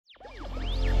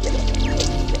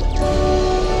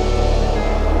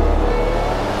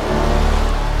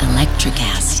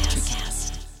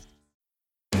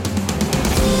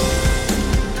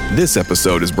This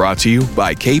episode is brought to you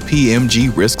by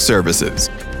KPMG Risk Services.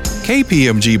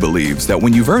 KPMG believes that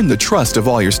when you've earned the trust of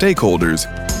all your stakeholders,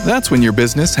 that's when your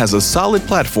business has a solid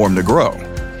platform to grow.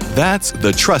 That's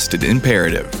the trusted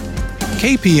imperative.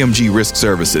 KPMG Risk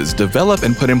Services develop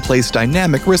and put in place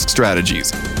dynamic risk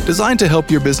strategies designed to help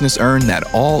your business earn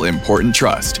that all-important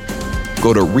trust.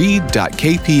 Go to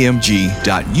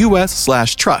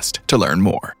read.kpmg.us/trust to learn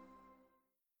more.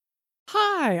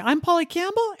 Hi, I'm Polly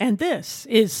Campbell, and this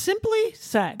is Simply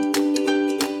Said.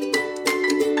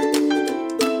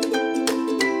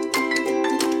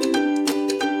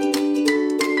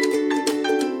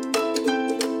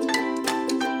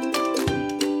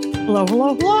 Hello,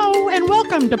 hello, hello, and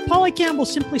welcome to Polly Campbell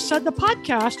Simply Said, the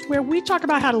podcast where we talk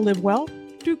about how to live well,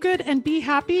 do good, and be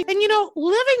happy. And,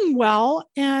 living well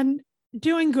and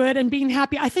doing good and being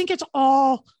happy, I think it's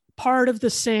all part of the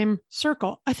same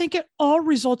circle. I think it all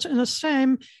results in the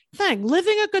same thing,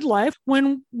 living a good life.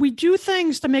 When we do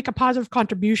things to make a positive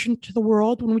contribution to the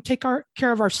world, when we take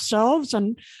care of ourselves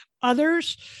and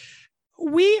others,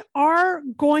 we are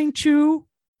going to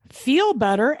feel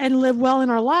better and live well in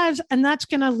our lives, and that's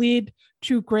going to lead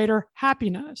to greater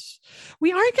happiness.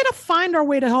 We aren't going to find our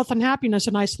way to health and happiness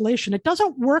in isolation. It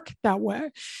doesn't work that way.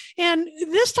 And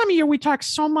this time of year, we talk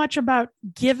so much about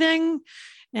giving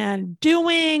and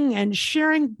doing and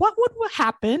sharing. What would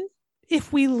happen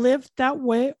if we lived that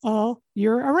way all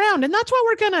year around? And that's what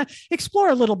we're going to explore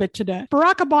a little bit today.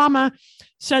 Barack Obama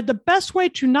said the best way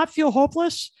to not feel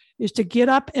hopeless is to get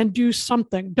up and do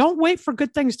something. Don't wait for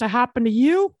good things to happen to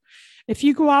you. If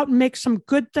you go out and make some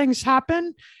good things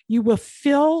happen, you will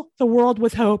fill the world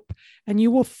with hope, and you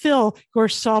will fill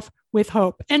yourself with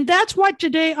hope. And that's why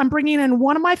today I'm bringing in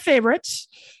one of my favorites.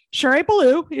 Sherry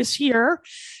Ballou is here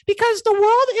because the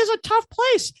world is a tough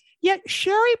place, yet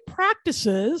Sherry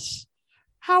practices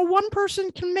how one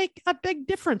person can make a big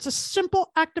difference. A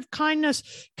simple act of kindness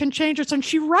can change us. And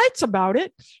she writes about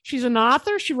it. She's an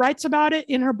author. She writes about it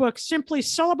in her book, Simply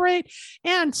Celebrate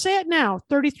and Say It Now,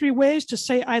 33 Ways to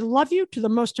Say I Love You to the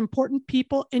Most Important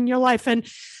People in Your Life. And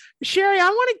Sherry, I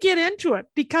want to get into it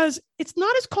because it's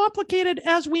not as complicated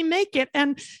as we make it.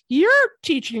 And you're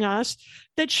teaching us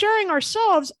that sharing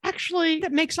ourselves actually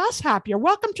that makes us happier.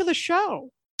 Welcome to the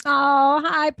show. Oh,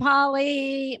 hi,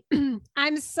 Polly.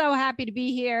 I'm so happy to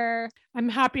be here. I'm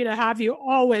happy to have you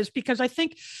always, because I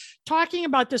think talking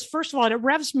about this, first of all, it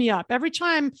revs me up. Every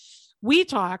time we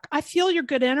talk, I feel your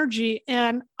good energy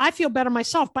and I feel better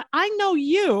myself, but I know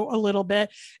you a little bit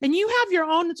and you have your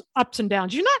own ups and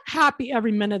downs. You're not happy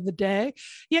every minute of the day,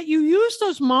 yet you use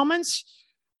those moments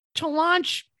to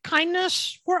launch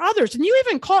kindness for others. And you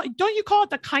even don't you call it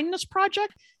the Kindness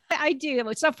Project? I do.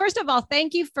 So first of all,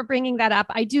 thank you for bringing that up.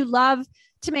 I do love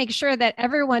to make sure that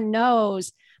everyone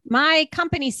knows my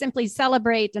company, Simply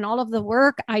Celebrate, and all of the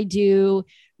work I do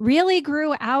really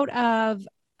grew out of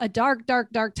a dark,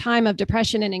 dark, dark time of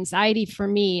depression and anxiety for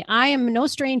me. I am no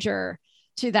stranger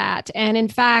to that. And in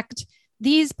fact,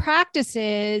 these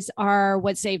practices are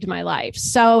what saved my life.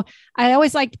 So I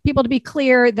always like people to be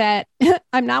clear that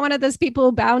I'm not one of those people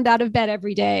who bound out of bed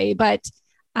every day, but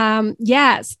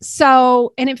yes.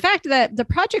 So, and in fact, the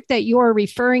project that you're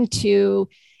referring to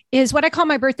is what I call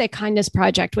my birthday kindness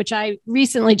project, which I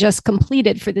recently just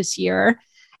completed for this year.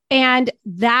 And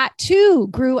that too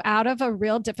grew out of a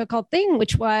real difficult thing,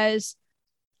 which was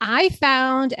I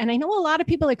found, and I know a lot of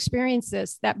people experience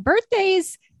this, that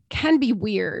birthdays can be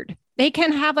weird. They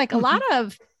can have like a lot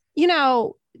of,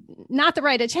 not the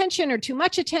right attention or too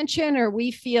much attention, or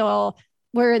we feel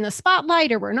we're in the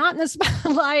spotlight or we're not in the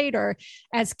spotlight, or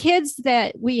as kids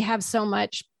that we have so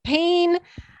much pain.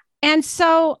 And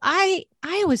so I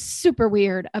was super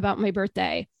weird about my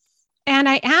birthday. And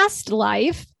I asked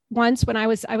life once when I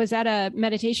was at a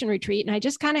meditation retreat, and I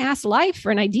just kind of asked life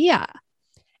for an idea.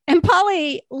 And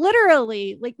Polly,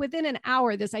 literally, like within an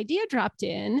hour, this idea dropped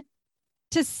in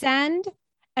to send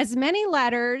as many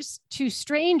letters to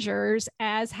strangers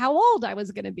as how old I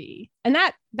was going to be. And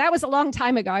that was a long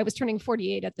time ago. I was turning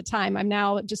 48 at the time. I'm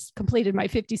now just completed my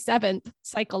 57th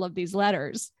cycle of these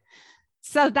letters.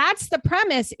 So that's the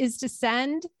premise, is to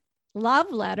send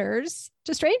love letters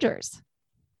to strangers.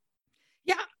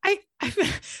 Yeah,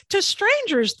 to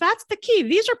strangers, that's the key.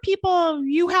 These are people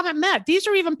you haven't met. These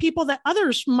are even people that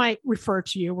others might refer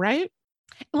to you, right?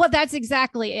 Well, that's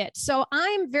exactly it. So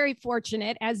I'm very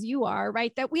fortunate, as you are,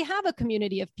 right, that we have a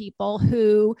community of people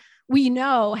who we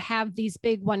know have these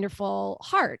big, wonderful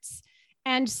hearts.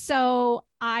 And so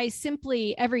I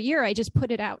simply, every year, I just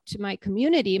put it out to my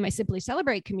community, my Simply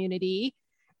Celebrate community.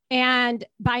 And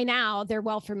by now, they're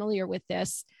well familiar with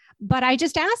this. But I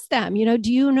just asked them,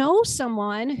 do you know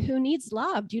someone who needs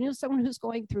love? Do you know someone who's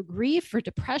going through grief or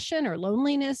depression or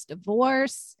loneliness,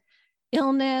 divorce,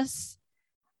 illness?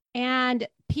 And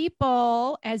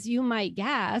people, as you might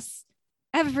guess,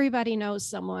 everybody knows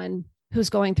someone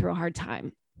who's going through a hard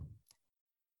time.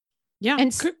 Yeah.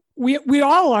 And we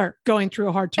all are going through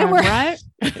a hard time, right?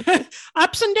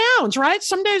 Ups and downs, right?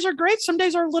 Some days are great. Some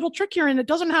days are a little trickier, and it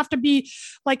doesn't have to be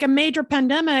like a major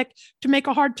pandemic to make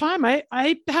a hard time.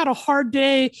 I had a hard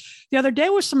day the other day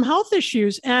with some health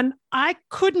issues, and I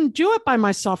couldn't do it by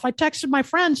myself. I texted my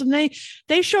friends, and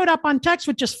they showed up on text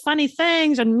with just funny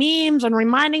things and memes and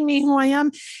reminding me who I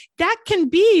am. That can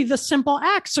be the simple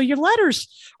act. So your letters,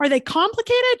 are they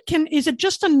complicated? Is it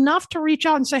just enough to reach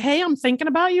out and say, hey, I'm thinking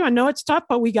about you. I know it's tough,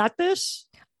 but we got this?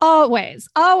 Always,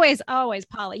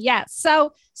 Polly. Yes.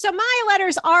 So my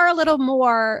letters are a little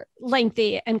more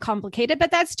lengthy and complicated,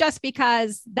 but that's just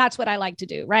because that's what I like to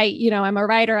do, right? I'm a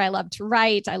writer. I love to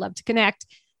write. I love to connect.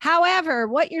 However,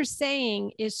 what you're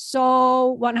saying is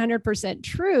so 100%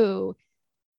 true.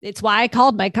 It's why I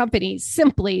called my company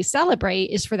Simply Celebrate,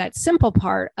 is for that simple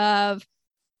part of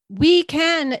we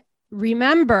can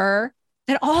remember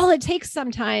that all it takes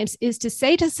sometimes is to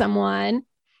say to someone,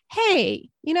 hey,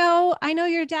 I know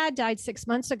your dad died 6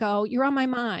 months ago. You're on my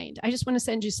mind. I just want to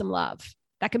send you some love.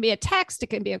 That can be a text. It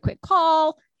can be a quick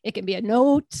call. It can be a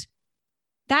note.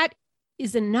 That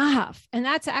is enough. And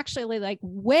that's actually like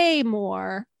way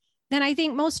more than I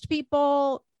think most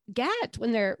people get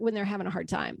when they're having a hard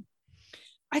time.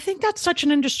 I think that's such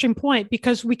an interesting point,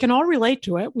 because we can all relate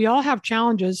to it. We all have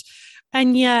challenges.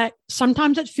 And yet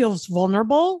sometimes it feels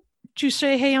vulnerable to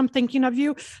say, hey, I'm thinking of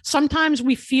you. Sometimes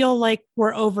we feel like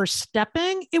we're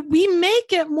overstepping. We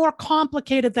make it more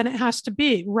complicated than it has to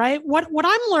be, right? What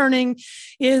I'm learning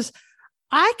is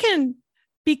I can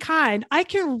be kind. I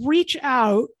can reach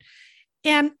out,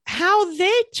 and how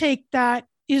they take that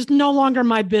is no longer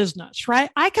my business, right?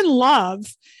 I can love,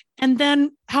 and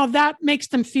then how that makes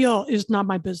them feel is not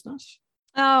my business.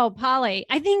 Oh, Polly,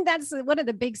 I think that's one of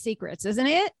the big secrets, isn't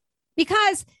it?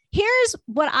 Because here's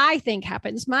what I think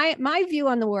happens. My view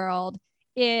on the world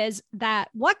is that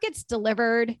what gets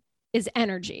delivered is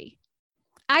energy.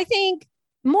 I think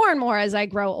more and more as I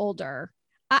grow older,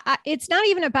 it's not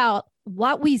even about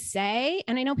what we say.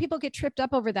 And I know people get tripped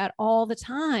up over that all the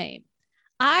time.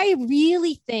 I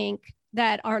really think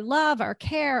that our love, our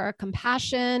care, our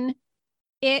compassion,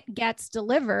 it gets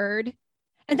delivered.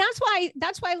 And that's why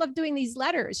I love doing these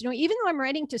letters. Even though I'm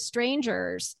writing to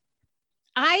strangers,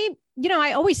 I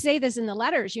always say this in the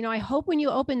letters, I hope when you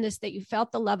open this that you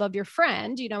felt the love of your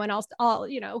friend, and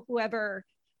I'll whoever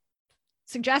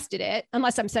suggested it,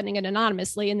 unless I'm sending it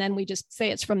anonymously, and then we just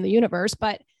say it's from the universe.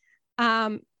 But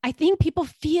I think people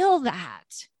feel that.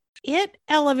 It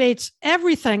elevates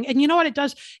everything. And you know what it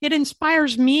does? It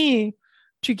inspires me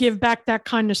to give back that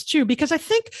kindness too, because I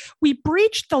think we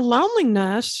breach the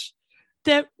loneliness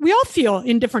that we all feel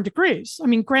in different degrees. I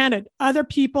mean, granted, other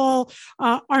people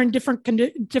are in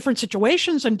different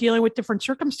situations and dealing with different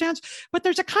circumstances, but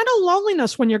there's a kind of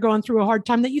loneliness when you're going through a hard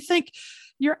time that you think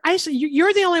you're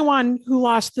the only one who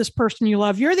lost this person you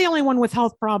love. You're the only one with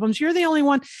health problems. You're the only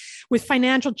one with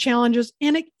financial challenges.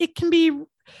 And it can be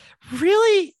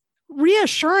really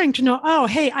reassuring to know, oh,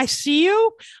 hey, I see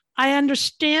you. I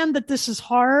understand that this is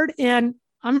hard, and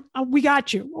we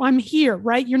got you. I'm here,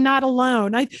 right? You're not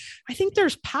alone. I think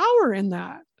there's power in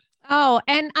that. Oh,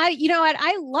 and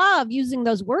I love using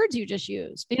those words you just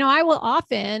used.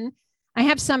 I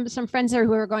have some friends there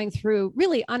who are going through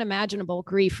really unimaginable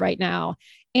grief right now.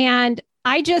 And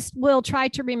I just will try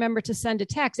to remember to send a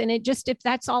text. And if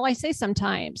that's all I say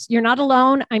sometimes, you're not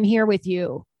alone. I'm here with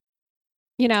you.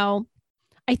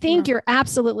 I think you're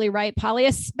absolutely right, Polly,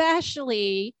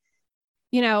 especially,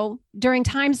 during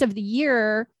times of the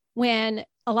year when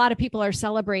a lot of people are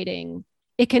celebrating.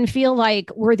 It can feel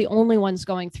like we're the only ones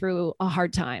going through a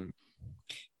hard time.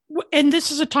 And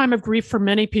this is a time of grief for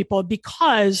many people,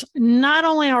 because not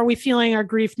only are we feeling our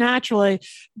grief naturally,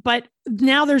 but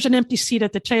now there's an empty seat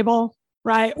at the table,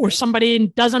 right? Or somebody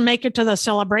doesn't make it to the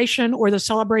celebration, or the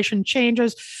celebration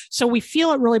changes. So we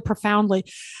feel it really profoundly.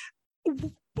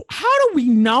 How do we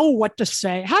know what to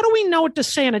say? How do we know what to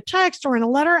say in a text or in a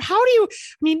letter?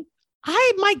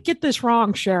 I might get this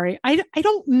wrong, Sherry. I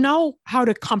don't know how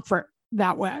to comfort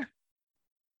that way.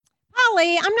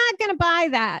 Polly, I'm not going to buy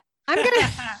that. I'm going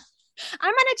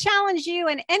to challenge you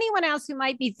and anyone else who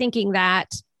might be thinking that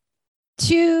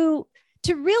to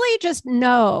really just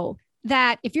know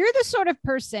that if you're the sort of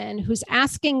person who's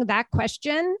asking that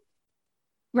question,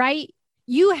 right,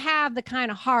 you have the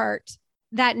kind of heart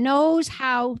that knows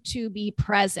how to be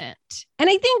present. And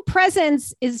I think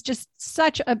presence is just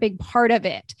such a big part of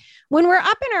it. When we're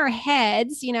up in our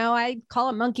heads, I call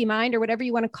it monkey mind or whatever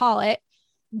you want to call it,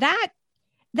 that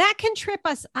can trip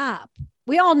us up.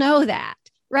 We all know that,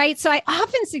 right? So I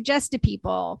often suggest to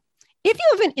people, if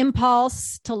you have an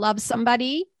impulse to love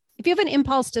somebody, if you have an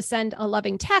impulse to send a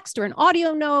loving text or an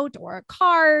audio note or a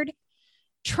card,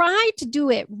 try to do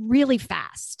it really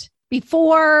fast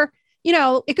before,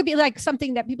 it could be like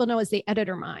something that people know as the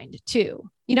editor mind too,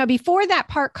 before that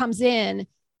part comes in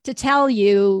to tell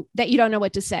you that you don't know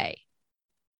what to say.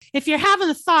 If you're having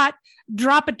a thought,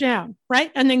 drop it down,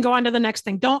 right? And then go on to the next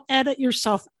thing. Don't edit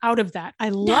yourself out of that. I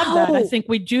love that. I think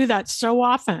we do that so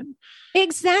often.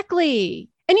 Exactly.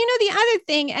 And the other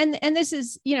thing, and this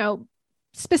is,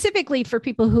 specifically for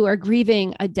people who are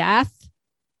grieving a death,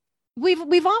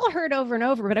 we've all heard over and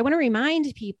over, but I want to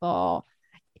remind people,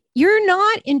 you're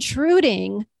not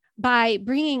intruding by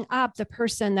bringing up the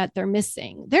person that they're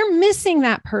missing. They're missing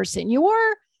that person. Your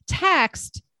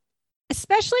text,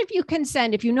 especially if you can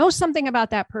send, if you know something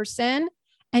about that person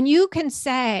and you can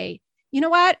say, you know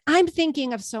what, I'm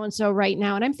thinking of so-and-so right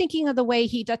now. And I'm thinking of the way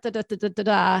he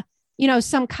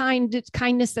some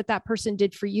kindness that person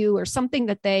did for you or something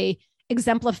that they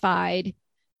exemplified.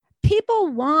 People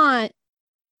want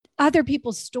other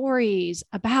people's stories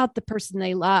about the person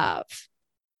they love.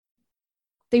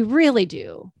 They really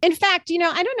do. In fact,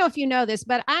 I don't know if you know this,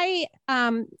 but I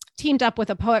teamed up with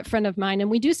a poet friend of mine, and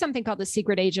we do something called the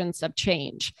Secret Agents of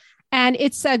Change. And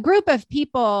it's a group of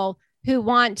people who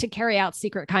want to carry out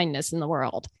secret kindness in the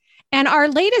world. And our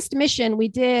latest mission we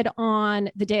did on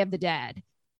the Day of the Dead.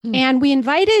 And we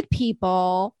invited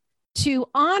people to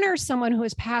honor someone who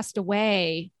has passed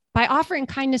away by offering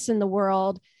kindness in the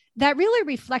world that really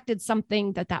reflected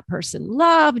something that person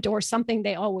loved or something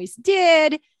they always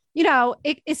did.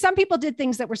 Some people did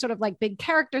things that were sort of like big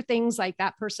character things, like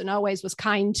that person always was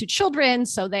kind to children.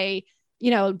 So they,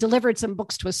 delivered some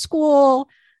books to a school.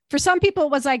 For some people,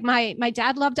 it was like my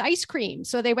dad loved ice cream.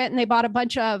 So they went and they bought a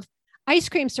bunch of ice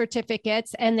cream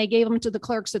certificates and they gave them to the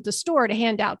clerks at the store to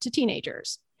hand out to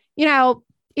teenagers.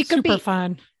 It could be super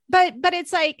fun, but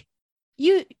it's like,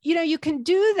 you can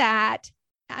do that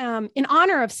in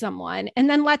honor of someone and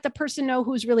then let the person know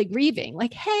who's really grieving.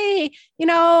 Like, hey,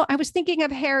 I was thinking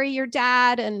of Harry, your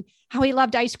dad, and how he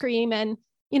loved ice cream. And,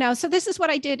 so this is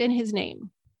what I did in his name.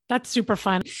 That's super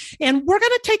fun. And we're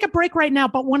going to take a break right now.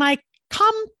 But when I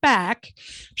come back,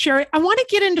 Sherry, I want to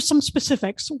get into some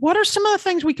specifics. What are some of the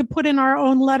things we could put in our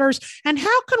own letters? And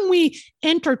how can we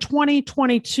enter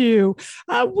 2022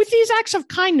 with these acts of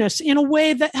kindness in a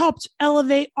way that helps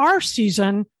elevate our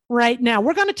season right now?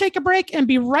 We're going to take a break and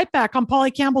be right back on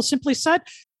Polly Campbell Simply Said.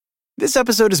 This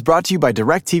episode is brought to you by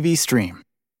DirecTV Stream.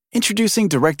 Introducing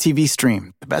DirecTV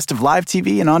Stream, the best of live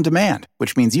TV and on demand,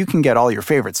 which means you can get all your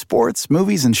favorite sports,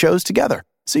 movies, and shows together.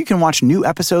 So you can watch new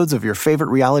episodes of your favorite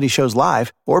reality shows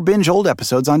live or binge old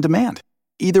episodes on demand.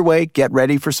 Either way, get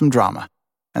ready for some drama.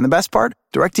 And the best part?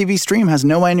 DirecTV Stream has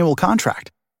no annual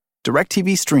contract.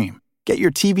 DirecTV Stream. Get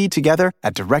your TV together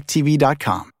at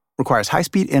directtv.com. Requires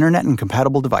high-speed internet and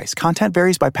compatible device. Content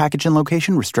varies by package and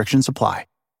location. Restrictions apply.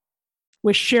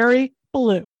 With Sherry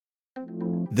Ballou.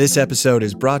 This episode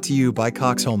is brought to you by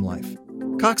Cox Home Life.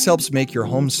 Cox helps make your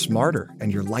home smarter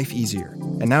and your life easier.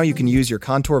 And now you can use your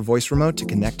Contour voice remote to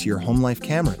connect to your Home Life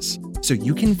cameras, so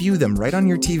you can view them right on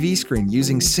your TV screen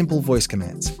using simple voice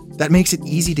commands. That makes it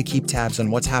easy to keep tabs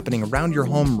on what's happening around your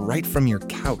home right from your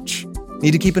couch.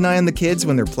 Need to keep an eye on the kids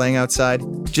when they're playing outside?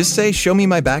 Just say, "Show me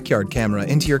my backyard camera"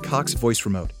 into your Cox voice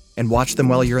remote and watch them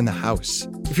while you're in the house.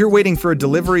 If you're waiting for a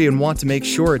delivery and want to make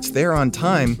sure it's there on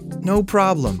time, no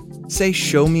problem. Say,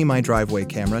 "Show me my driveway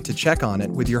camera" to check on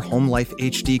it with your Home Life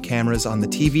HD cameras on the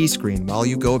TV screen while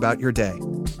you go about your day.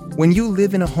 When you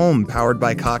live in a home powered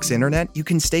by Cox Internet, you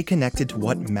can stay connected to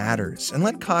what matters and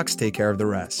let Cox take care of the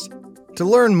rest. To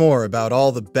learn more about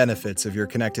all the benefits of your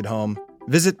connected home,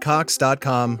 visit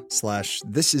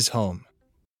cox.com/thisishome.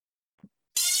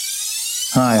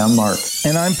 Hi, I'm Mark.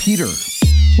 And I'm Peter.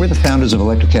 We're the founders of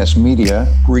Electrocast Media,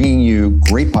 bringing you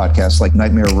great podcasts like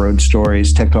Nightmare Road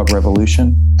Stories, Tech Talk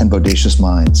Revolution, and Bodacious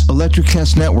Minds.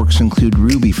 Electrocast networks include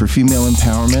Ruby for female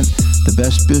empowerment, the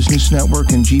Best Business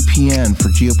Network, and GPN for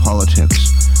geopolitics.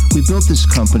 We built this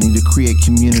company to create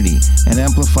community and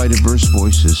amplify diverse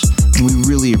voices, and we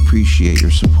really appreciate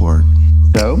your support.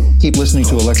 So, keep listening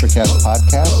to Electrocast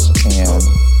podcasts and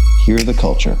hear the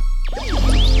culture.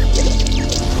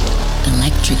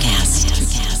 Electrocast.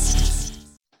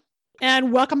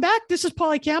 And welcome back. This is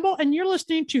Polly Campbell, and you're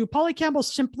listening to Polly Campbell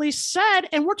Simply Said.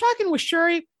 And we're talking with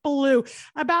Sherry Ballou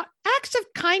about acts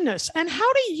of kindness and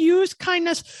how to use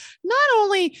kindness not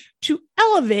only to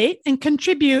elevate and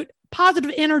contribute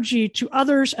positive energy to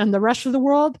others and the rest of the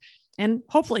world, and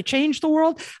hopefully change the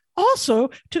world,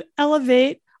 also to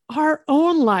elevate our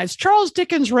own lives. Charles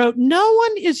Dickens wrote, "No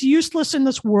one is useless in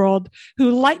this world who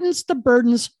lightens the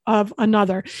burdens of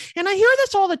another." And I hear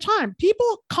this all the time.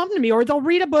 People come to me, or they'll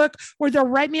read a book, or they'll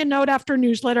write me a note after a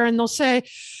newsletter, and they'll say,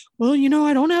 well,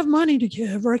 I don't have money to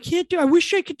give, or I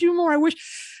wish I could do more.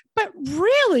 But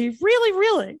really, really,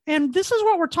 really, and this is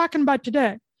what we're talking about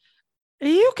today.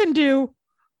 You can do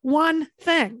one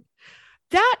thing.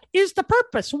 That is the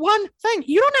purpose. One thing.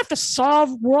 You don't have to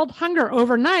solve world hunger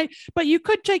overnight, but you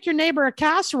could take your neighbor a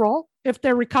casserole if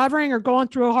they're recovering or going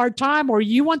through a hard time, or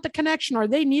you want the connection, or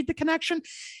they need the connection.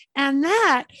 And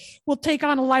that will take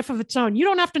on a life of its own. You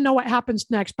don't have to know what happens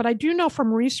next, but I do know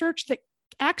from research that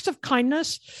acts of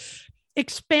kindness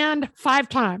expand 5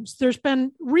 times. There's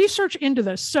been research into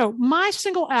this. So my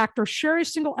single act, or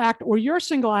Sherry's single act, or your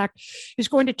single act is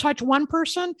going to touch one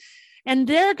person, and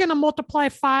they're going to multiply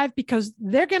 5 because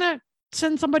they're going to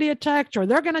send somebody a text, or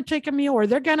they're going to take a meal, or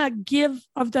they're going to give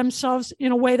of themselves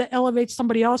in a way that elevates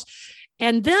somebody else.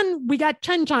 And then we got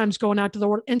 10 times going out to the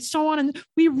world, and so on. And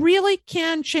we really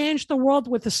can change the world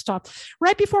with this stuff.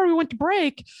 Right before we went to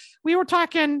break, we were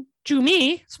talking to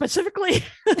me specifically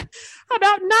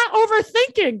about not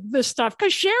overthinking this stuff.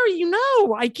 Because Sherry,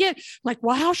 I get like,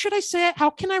 well, how should I say it?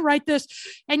 How can I write this?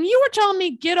 And you were telling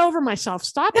me, get over myself,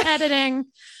 stop editing,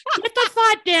 get the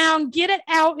thought down, get it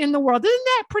out in the world. Isn't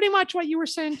that pretty much what you were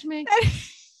saying to me?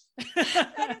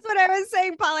 That is what I was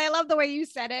saying, Polly. I love the way you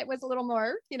said it. It was a little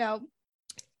more,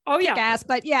 oh yeah, gas,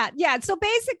 but yeah. So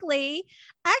basically,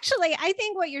 actually, I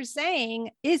think what you're saying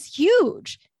is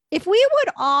huge. If we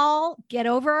would all get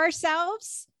over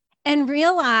ourselves and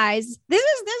realize this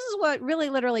is what really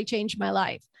literally changed my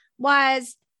life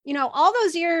was, all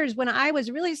those years when I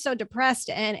was really so depressed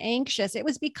and anxious, it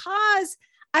was because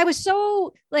I was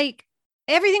so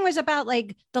everything was about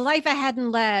the life I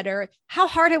hadn't led, or how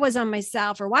hard I was on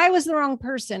myself, or why I was the wrong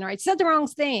person, or I said the wrong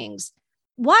things.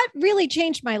 What really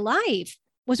changed my life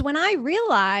was when I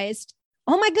realized,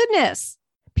 oh my goodness,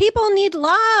 people need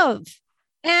love.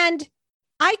 And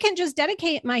I can just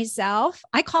dedicate myself.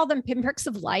 I call them pinpricks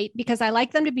of light because I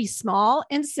like them to be small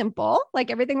and simple,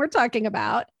 like everything we're talking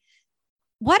about.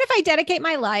 What if I dedicate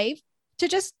my life to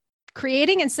just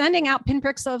creating and sending out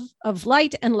pinpricks of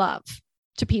light and love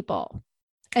to people?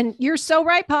 And you're so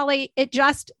right, Polly. It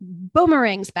just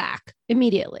boomerangs back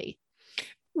immediately.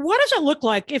 What does it look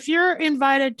like if you're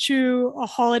invited to a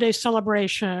holiday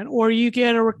celebration, or you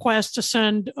get a request to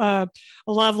send a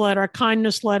love letter, a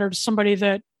kindness letter to somebody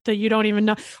that you don't even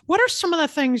know? What are some of the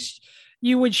things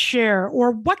you would share,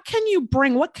 or what can you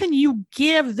bring? What can you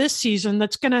give this season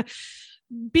that's going to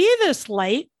be this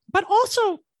light, but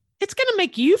also it's going to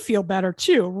make you feel better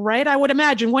too, right? I would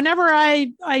imagine whenever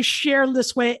I share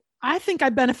this way, I think I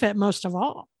benefit most of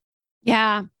all.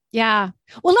 Yeah.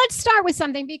 Well, let's start with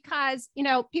something because,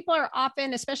 people are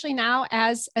often, especially now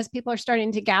as people are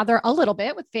starting to gather a little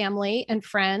bit with family and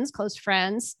friends, close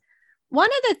friends. One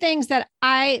of the things that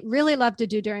I really love to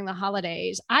do during the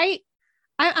holidays, I'm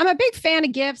a big fan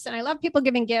of gifts, and I love people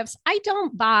giving gifts. I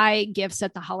don't buy gifts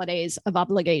at the holidays of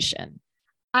obligation.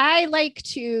 I like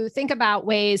to think about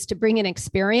ways to bring an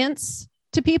experience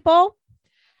to people.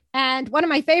 And one of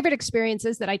my favorite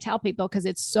experiences that I tell people, because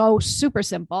it's so super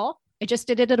simple, I just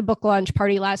did it at a book launch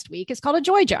party last week, is called a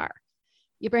joy jar.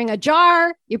 You bring a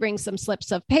jar, you bring some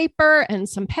slips of paper and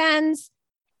some pens,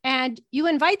 and you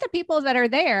invite the people that are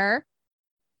there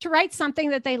to write something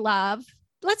that they love.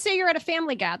 Let's say you're at a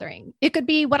family gathering. It could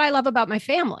be what I love about my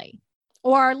family.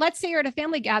 Or let's say you're at a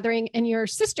family gathering and your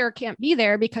sister can't be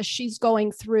there because she's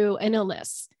going through an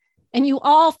illness. And you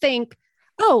all think,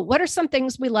 oh, what are some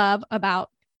things we love about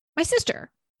my sister?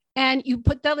 And you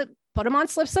put them on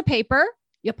slips of paper.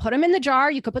 You put them in the jar.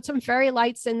 You could put some fairy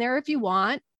lights in there if you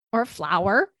want, or a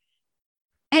flower.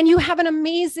 And you have an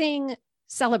amazing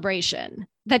celebration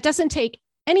that doesn't take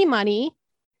any money.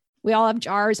 We all have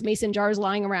jars, mason jars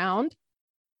lying around.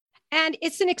 And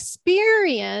it's an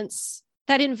experience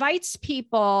that invites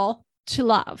people to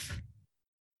love.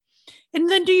 And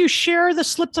then do you share the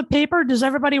slips of paper? Does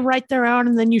everybody write their own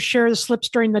and then you share the slips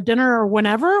during the dinner or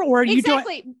whenever? Or you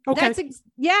exactly. do it?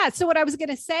 Okay. So what I was going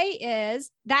to say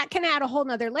is that can add a whole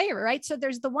nother layer, right? So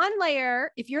there's the one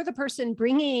layer. If you're the person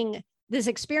bringing this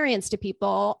experience to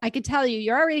people, I could tell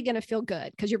you're already going to feel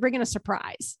good because you're bringing a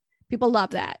surprise. People love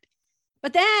that.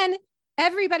 But then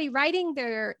everybody writing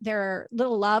their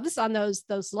little loves on those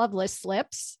love list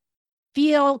slips,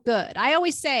 feel good. I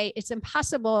always say it's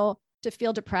impossible to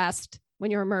feel depressed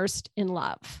when you're immersed in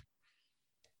love.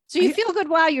 So you feel good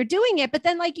while you're doing it. But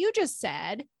then, like you just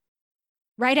said,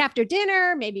 right after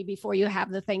dinner, maybe before you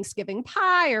have the Thanksgiving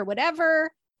pie or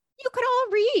whatever, you could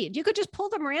all read. You could just pull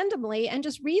them randomly and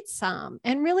just read some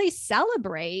and really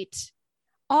celebrate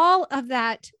all of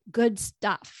that good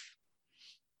stuff.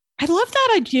 I love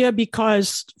that idea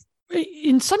because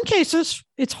in some cases,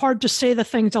 it's hard to say the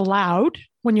things aloud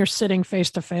when you're sitting face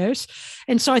to face.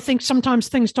 And so I think sometimes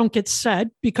things don't get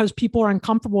said because people are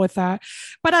uncomfortable with that.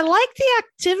 But I like the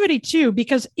activity too,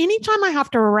 because anytime I have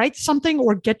to write something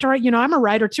or get to write, I'm a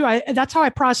writer too. That's how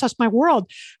I process my world.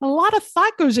 A lot of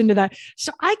thought goes into that.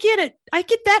 So I get it. I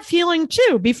get that feeling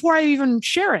too before I even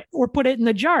share it or put it in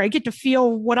the jar. I get to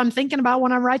feel what I'm thinking about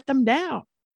when I write them down.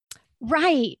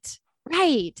 Right.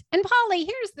 And Polly,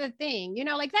 here's the thing,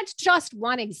 like that's just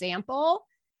one example.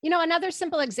 Another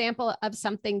simple example of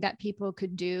something that people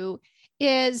could do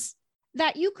is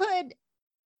that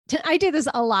I do this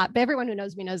a lot, but everyone who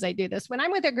knows me knows I do this. When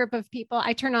I'm with a group of people,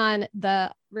 I turn on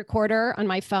the recorder on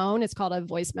my phone. It's called a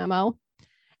voice memo.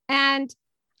 And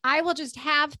I will just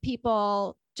have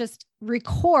people just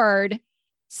record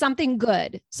something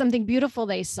good, something beautiful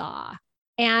they saw.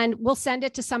 And we'll send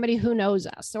it to somebody who knows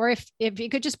us. Or if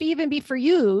it could just even be for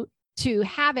you to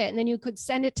have it, and then you could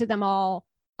send it to them all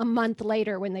a month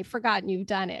later when they've forgotten you've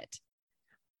done it.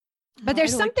 But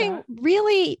there's something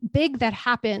really big that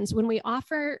happens when we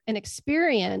offer an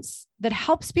experience that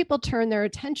helps people turn their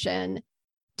attention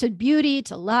to beauty,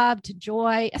 to love, to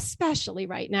joy, especially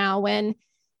right now when,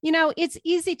 it's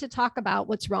easy to talk about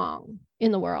what's wrong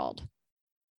in the world.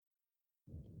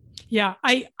 Yeah,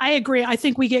 I agree. I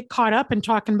think we get caught up in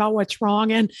talking about what's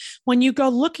wrong. And when you go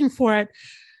looking for it,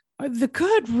 the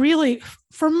good really,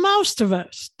 for most of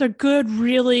us, the good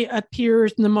really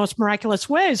appears in the most miraculous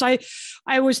ways.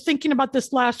 I was thinking about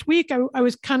this last week. I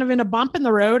was kind of in a bump in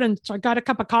the road. And so I got a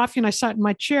cup of coffee and I sat in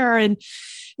my chair, and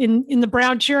in the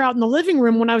brown chair out in the living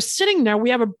room. When I was sitting there,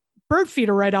 we have a bird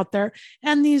feeder right out there.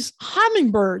 And these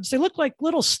hummingbirds, they look like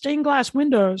little stained glass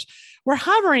windows, were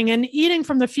hovering and eating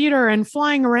from the feeder and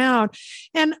flying around.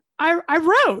 And I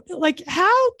wrote, like,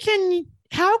 how can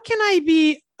I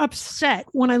be upset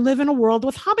when I live in a world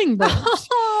with hummingbirds?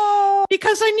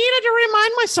 Because I needed to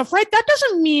remind myself, right? That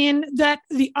doesn't mean that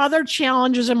the other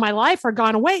challenges in my life are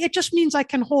gone away. It just means I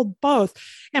can hold both.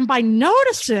 And by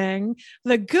noticing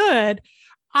the good,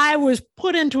 I was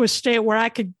put into a state where I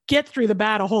could get through the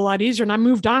bad a whole lot easier. And I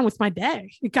moved on with my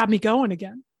day. It got me going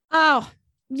again. Oh,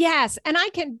 yes. And I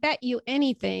can bet you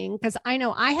anything, because I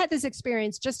know I had this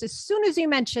experience just as soon as you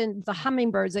mentioned the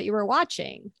hummingbirds that you were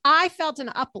watching. I felt an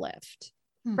uplift,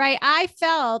 right? I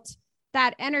felt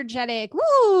that energetic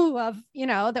woo of,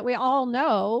 that we all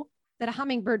know that a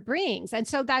hummingbird brings. And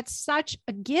so that's such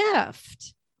a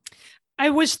gift. I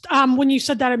was, when you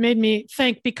said that, it made me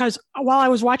think, because while I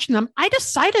was watching them, I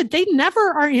decided they never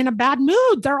are in a bad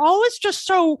mood. They're always just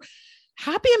so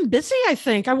happy and busy, I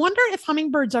think. I wonder if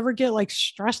hummingbirds ever get like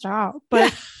stressed out,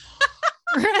 but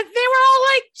they were all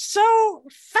like so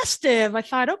festive. I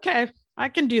thought, okay, I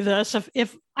can do this.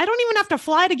 If I don't even have to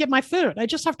fly to get my food, I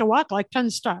just have to walk like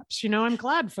 10 steps, I'm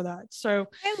glad for that. So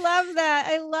I love that.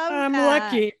 I'm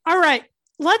lucky. All right,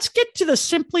 let's get to the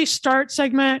Simply Start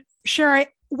segment. Sherry,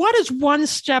 what is one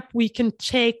step we can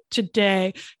take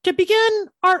today to begin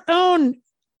our own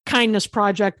kindness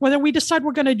project, whether we decide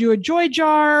we're going to do a joy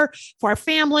jar for our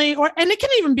family, and it can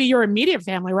even be your immediate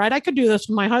family, right? I could do this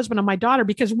with my husband and my daughter,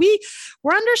 because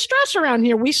we're under stress around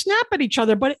here. We snap at each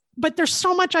other, but there's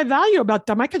so much I value about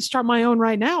them. I could start my own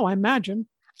right now, I imagine.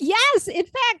 Yes. In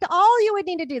fact, all you would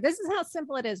need to do, this is how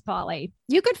simple it is, Polly.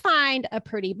 You could find a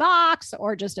pretty box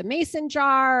or just a mason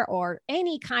jar or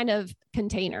any kind of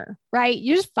container, right?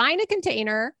 You just find a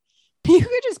container. You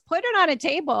could just put it on a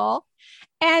table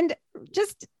and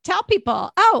just tell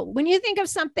people, oh, when you think of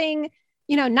something,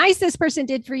 nice this person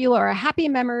did for you, or a happy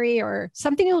memory or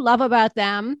something you love about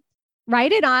them,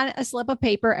 write it on a slip of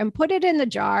paper and put it in the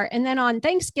jar. And then on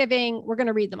Thanksgiving, we're going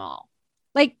to read them all.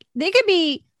 Like, they could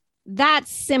be that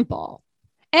simple.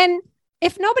 And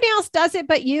if nobody else does it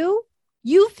but you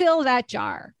fill that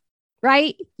jar,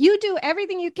 right? You do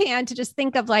everything you can to just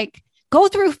think of, like, go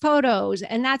through photos,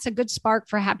 and that's a good spark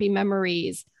for happy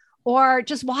memories. Or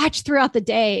just watch throughout the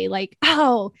day, like,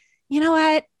 oh, you know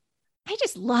what? I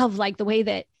just love like the way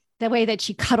that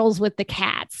she cuddles with the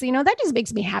cats. That just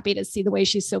makes me happy to see the way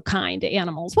she's so kind to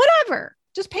animals. Whatever.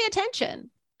 Just pay attention.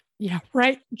 Yeah,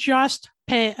 right. Just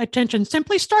pay attention.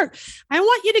 Simply Start. I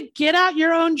want you to get out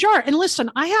your own jar. And listen,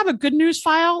 I have a good news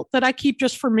file that I keep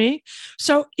just for me.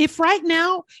 So if right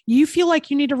now you feel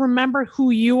like you need to remember who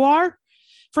you are,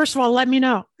 first of all, let me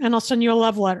know and I'll send you a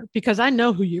love letter because I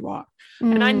know who you are.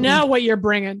 And I know what you're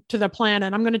bringing to the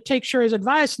planet. I'm going to take Sherry's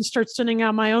advice and start sending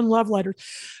out my own love letters.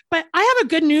 But I have a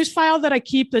good news file that I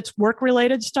keep that's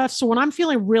work-related stuff. So when I'm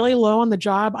feeling really low on the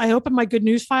job, I open my good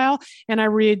news file and I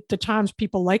read the times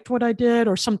people liked what I did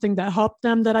or something that helped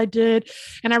them that I did.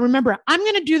 And I remember, I'm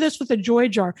going to do this with a joy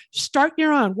jar. Start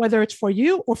your own, whether it's for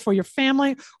you or for your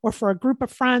family or for a group of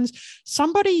friends,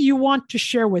 somebody you want to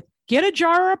share with. Get a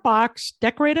jar or a box,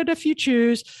 decorate it if you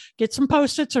choose, get some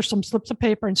Post-its or some slips of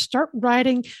paper and start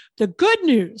writing the good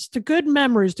news, the good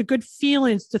memories, the good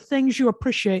feelings, the things you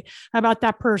appreciate about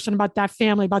that person, about that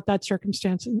family, about that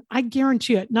circumstance. And I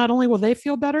guarantee it, not only will they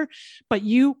feel better, but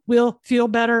you will feel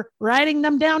better writing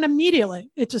them down immediately.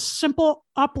 It's a simple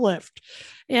uplift.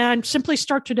 And simply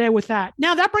start today with that.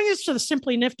 Now that brings us to the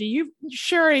Simply Nifty.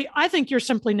 Sherry, I think you're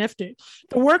simply nifty.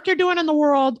 The work you're doing in the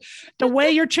world, the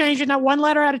way you're changing that one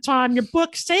letter at a time, your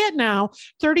book, Say It Now,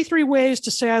 33 Ways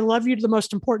to Say I Love You to the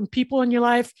Most Important People in Your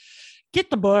Life. Get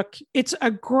the book. It's a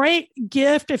great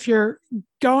gift. If you're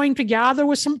going to gather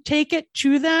with some, take it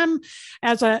to them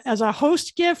as a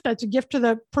host gift, as a gift to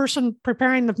the person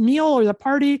preparing the meal or the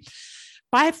party.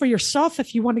 Buy it for yourself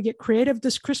if you want to get creative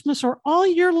this Christmas or all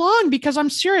year long, because I'm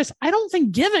serious. I don't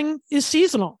think giving is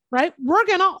seasonal, right? We're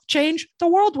going to change the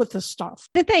world with this stuff.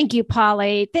 Thank you,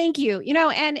 Polly. Thank you.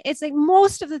 And it's like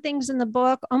most of the things in the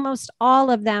book, almost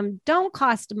all of them don't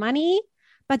cost money,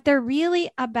 but they're really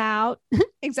about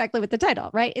exactly what the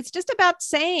title, right? It's just about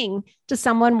saying to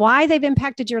someone why they've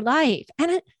impacted your life.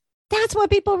 And that's what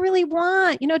people really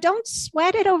want. Don't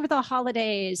sweat it over the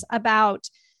holidays about,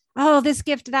 oh, this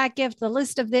gift, that gift, the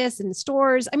list of this and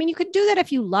stores. I mean, you could do that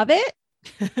if you love it.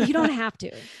 You don't have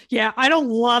to. Yeah, I don't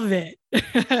love it.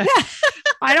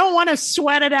 I don't want to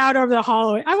sweat it out over the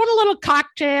holiday. I want a little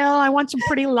cocktail. I want some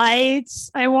pretty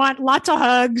lights. I want lots of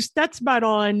hugs. That's about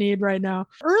all I need right now.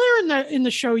 Earlier in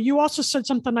the show, you also said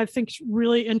something I think is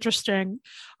really interesting,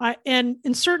 and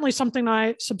certainly something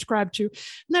I subscribe to. And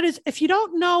that is, if you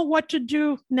don't know what to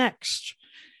do next,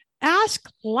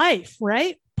 ask life,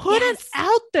 right? Put it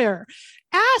out there.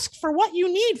 Ask for what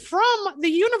you need from the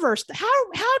universe.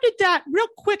 How did that, real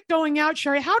quick going out,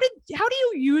 Sherry, how do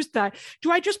you use that?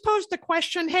 Do I just pose the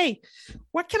question, hey,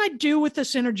 what can I do with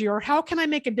this energy? Or how can I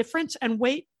make a difference and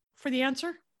wait for the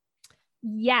answer?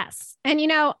 Yes. And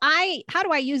how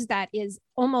do I use that is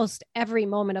almost every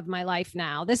moment of my life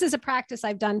now. This is a practice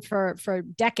I've done for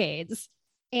decades,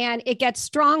 and it gets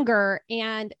stronger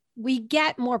and we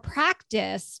get more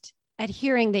practiced at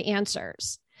hearing the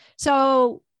answers.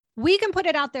 So we can put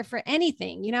it out there for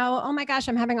anything, oh my gosh,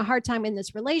 I'm having a hard time in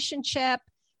this relationship.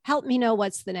 Help me know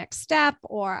what's the next step.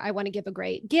 Or I want to give a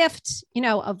great gift,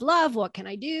 of love. What can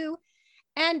I do?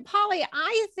 And Polly,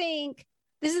 I think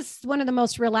this is one of the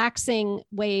most relaxing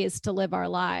ways to live our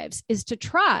lives, is to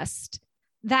trust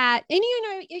that, and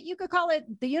you could call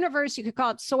it the universe, you could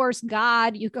call it source,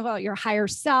 God, you could call it your higher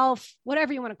self,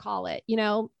 whatever you want to call it,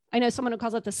 I know someone who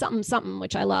calls it the something, something,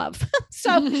 which I love.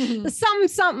 So the something,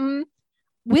 something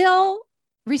will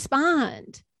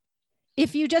respond.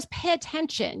 If you just pay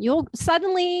attention, you'll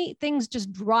suddenly things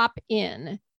just drop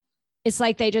in. It's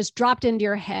like they just dropped into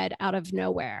your head out of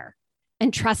nowhere,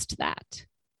 and trust that.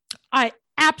 I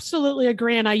absolutely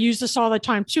agree. And I use this all the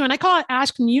time too. And I call it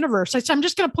asking the universe. I'm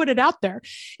just going to put it out there.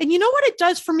 And you know what it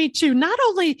does for me too? Not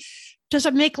only does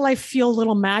it make life feel a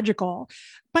little magical,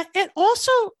 but it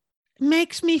also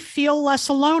makes me feel less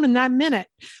alone in that minute.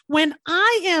 When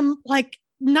I am like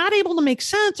not able to make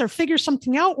sense or figure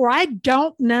something out, or I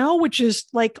don't know, which is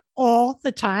like all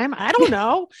the time. I don't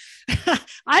know.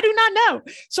 I do not know.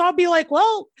 So I'll be like,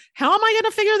 well, how am I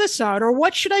going to figure this out? Or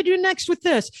what should I do next with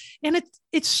this? And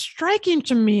it's striking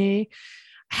to me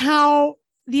how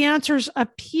the answers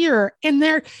appear and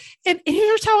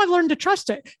here's how I learned to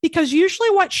trust it, because usually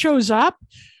what shows up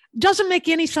doesn't make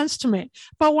any sense to me.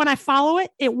 But when I follow it,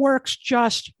 it works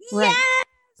just right. Yes!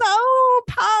 Oh,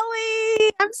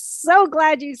 Polly, I'm so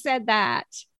glad you said that.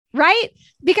 Right?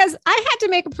 Because I had to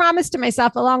make a promise to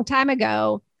myself a long time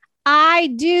ago.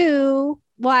 I do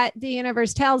what the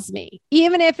universe tells me,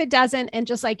 even if it doesn't. And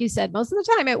just like you said, most of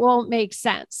the time it won't make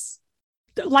sense.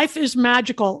 Life is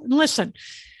magical. And listen,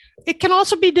 it can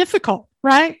also be difficult,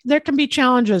 right? There can be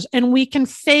challenges, and we can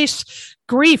face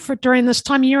grief during this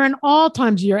time of year and all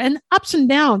times of year, and ups and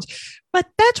downs. But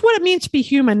that's what it means to be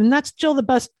human. And that's still the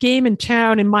best game in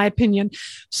town, in my opinion.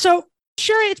 So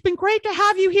Sherry, it's been great to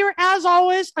have you here as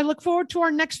always. I look forward to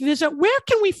our next visit. Where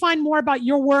can we find more about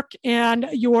your work and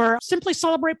your Simply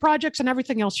Celebrate projects and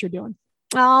everything else you're doing?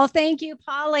 Oh, thank you,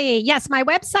 Polly. Yes, my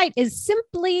website is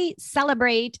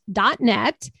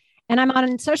simplycelebrate.net. And I'm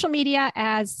on social media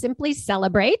as Simply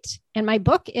Celebrate. And my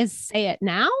book is Say It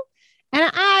Now. And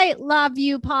I love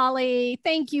you, Polly.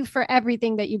 Thank you for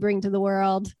everything that you bring to the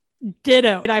world.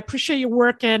 Ditto. I appreciate your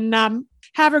work, and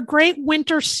have a great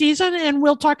winter season, and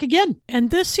we'll talk again. And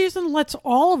this season lets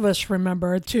all of us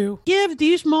remember to give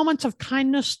these moments of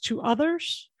kindness to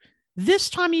others this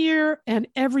time of year and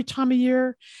every time of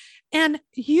year. And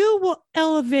you will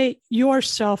elevate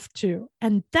yourself too.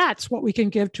 And that's what we can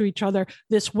give to each other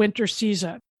this winter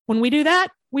season. When we do that,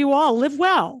 we will all live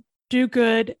well, do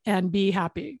good, and be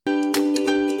happy.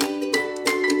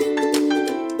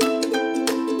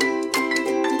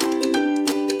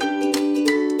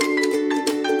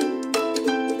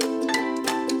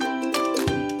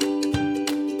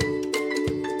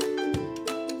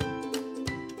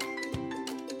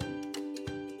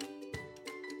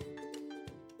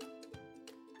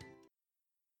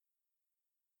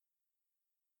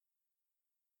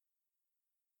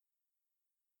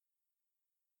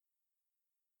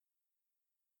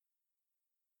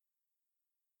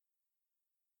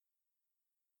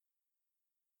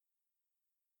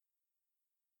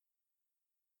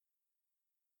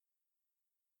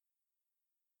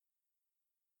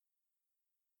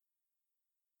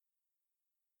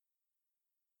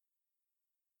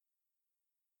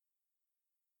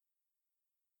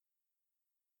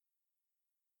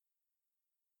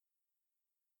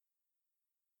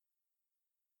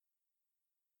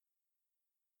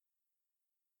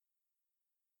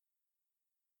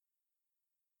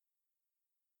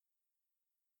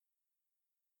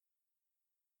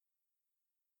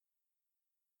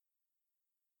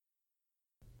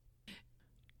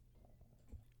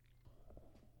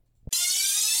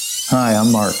 Hi,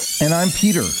 I'm Mark. And I'm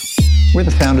Peter. We're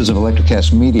the founders of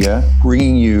Electrocast Media,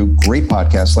 bringing you great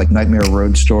podcasts like Nightmare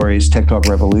Road Stories, Tech Talk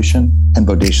Revolution, and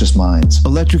Bodacious Minds.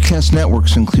 Electrocast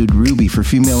networks include Ruby for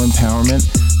female empowerment,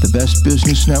 the Best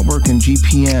Business Network, and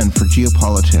GPN for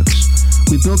geopolitics.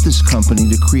 We built this company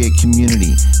to create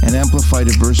community and amplify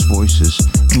diverse voices,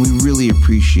 and we really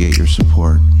appreciate your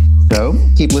support. So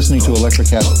keep listening to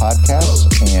Electrocast podcasts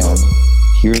and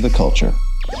hear the culture.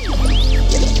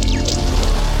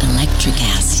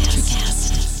 Electrocast.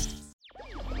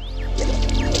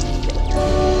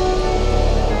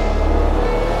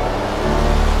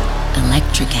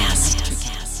 Electrocast.